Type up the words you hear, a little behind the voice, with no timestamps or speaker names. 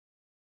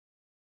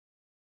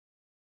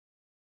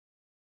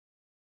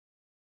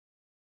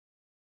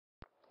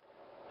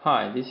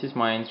Hi, this is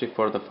my entry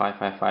for the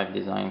 555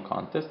 design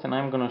contest, and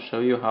I'm gonna show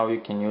you how you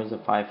can use a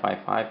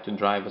 555 to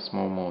drive a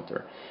small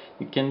motor.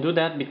 You can do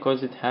that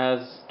because it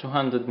has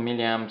 200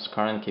 milliamps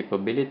current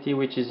capability,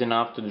 which is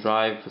enough to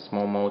drive a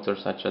small motor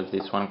such as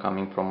this one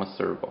coming from a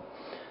servo.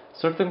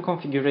 Certain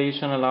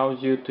configuration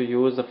allows you to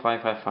use a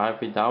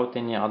 555 without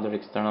any other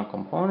external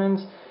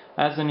components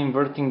as an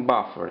inverting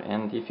buffer,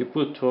 and if you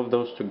put two of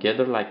those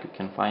together like you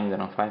can find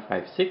in a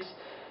 556,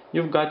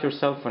 you've got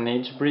yourself an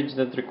H-bridge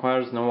that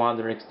requires no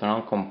other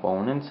external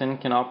components and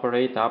can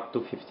operate up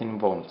to 15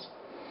 volts.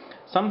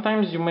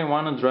 Sometimes you may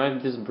want to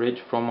drive this bridge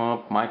from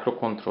a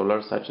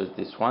microcontroller such as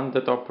this one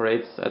that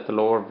operates at a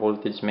lower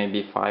voltage,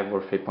 maybe 5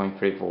 or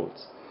 3.3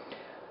 volts.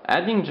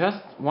 Adding just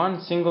one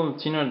single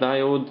Zener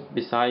diode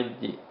beside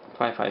the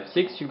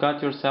 556, you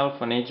got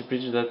yourself an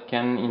H-bridge that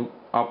can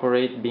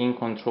operate being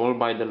controlled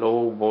by the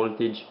low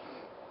voltage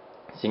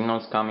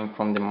signals coming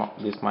from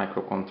this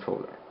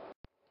microcontroller.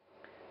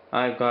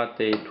 I've got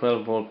a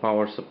 12 volt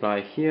power supply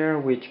here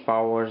which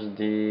powers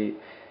the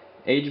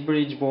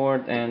H-bridge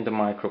board and the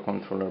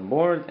microcontroller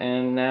board,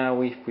 and now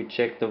if we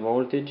check the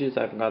voltages,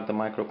 I've got the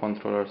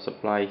microcontroller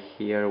supply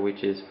here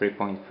which is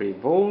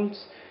 3.3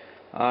 volts.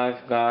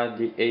 I've got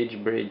the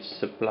H-bridge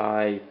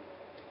supply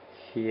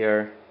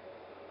here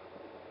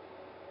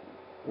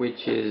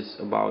which is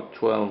about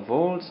 12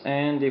 volts,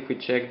 and if we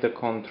check the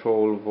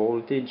control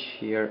voltage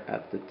here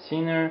at the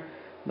Zener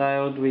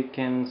diode, we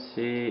can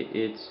see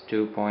it's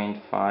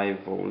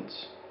 2.5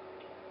 volts,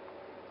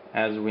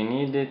 as we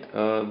needed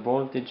a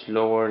voltage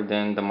lower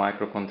than the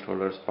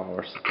microcontroller's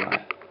power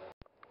supply.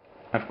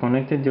 I've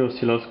connected the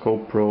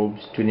oscilloscope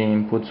probes to the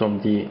inputs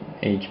of the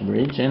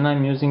H-bridge, and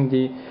I'm using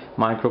the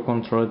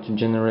microcontroller to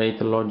generate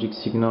a logic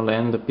signal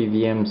and the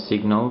PWM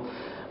signal,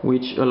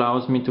 which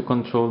allows me to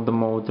control the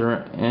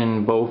motor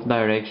in both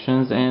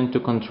directions and to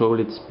control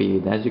its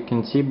speed. As you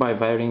can see, by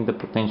varying the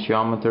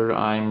potentiometer,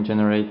 I'm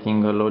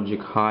generating a logic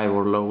high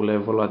or low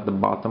level at the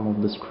bottom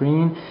of the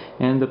screen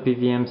and the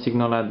PWM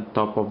signal at the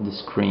top of the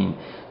screen.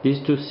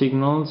 These two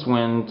signals,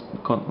 when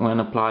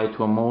applied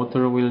to a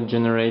motor, will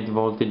generate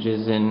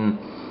voltages in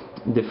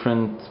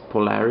different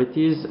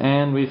polarities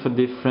and with a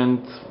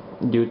different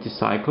duty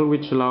cycle,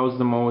 which allows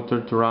the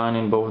motor to run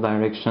in both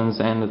directions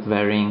and at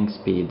varying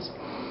speeds.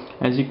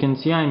 As you can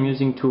see, I'm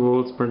using 2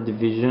 volts per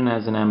division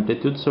as an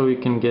amplitude, so you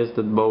can guess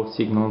that both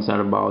signals are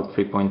about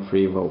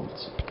 3.3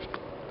 volts.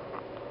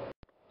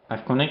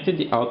 I've connected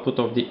the output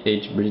of the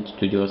H-bridge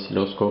to the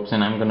oscilloscopes,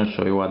 and I'm going to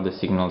show you what the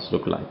signals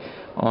look like.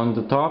 On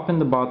the top and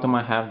the bottom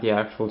I have the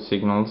actual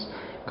signals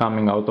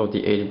coming out of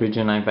the H-bridge,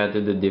 and I've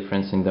added the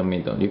difference in the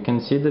middle. You can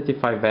see that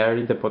if I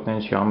vary the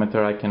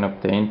potentiometer, I can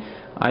obtain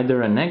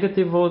either a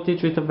negative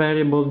voltage with a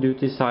variable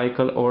duty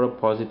cycle or a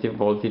positive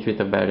voltage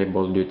with a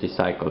variable duty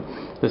cycle.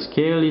 The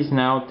scale is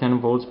now 10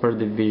 volts per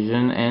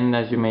division, and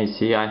as you may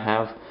see, I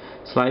have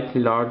slightly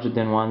larger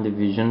than one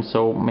division,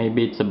 so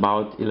maybe it's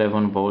about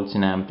 11 volts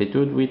in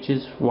amplitude, which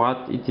is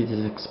what it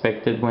is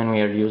expected when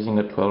we are using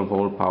a 12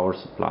 volt power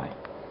supply.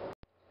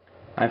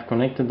 I've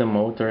connected the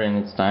motor and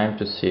it's time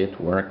to see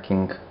it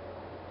working.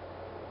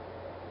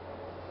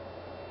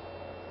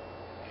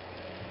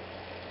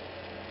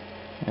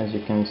 As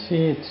you can see,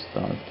 it's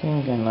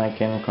starting and I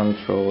can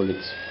control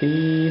its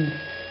speed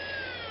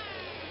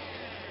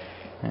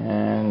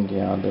and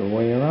the other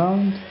way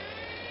around.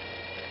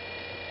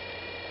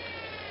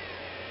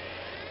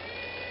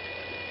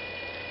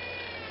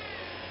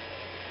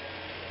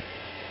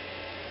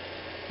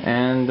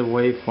 And the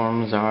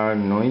waveforms are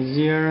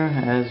noisier,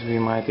 as we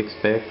might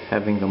expect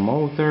having a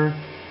motor,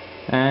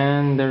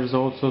 and there's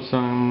also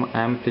some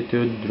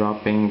amplitude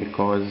dropping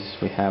because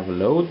we have a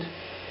load.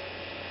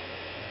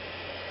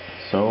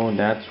 So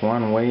that's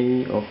one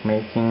way of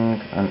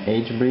making an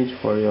H-bridge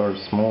for your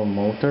small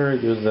motor.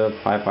 Use a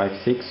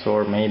 556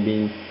 or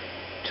maybe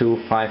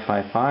two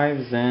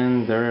 555s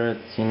and their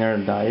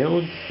Zener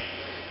diodes,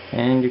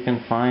 and you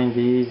can find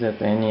these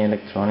at any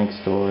electronic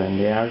store and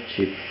they are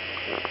cheap.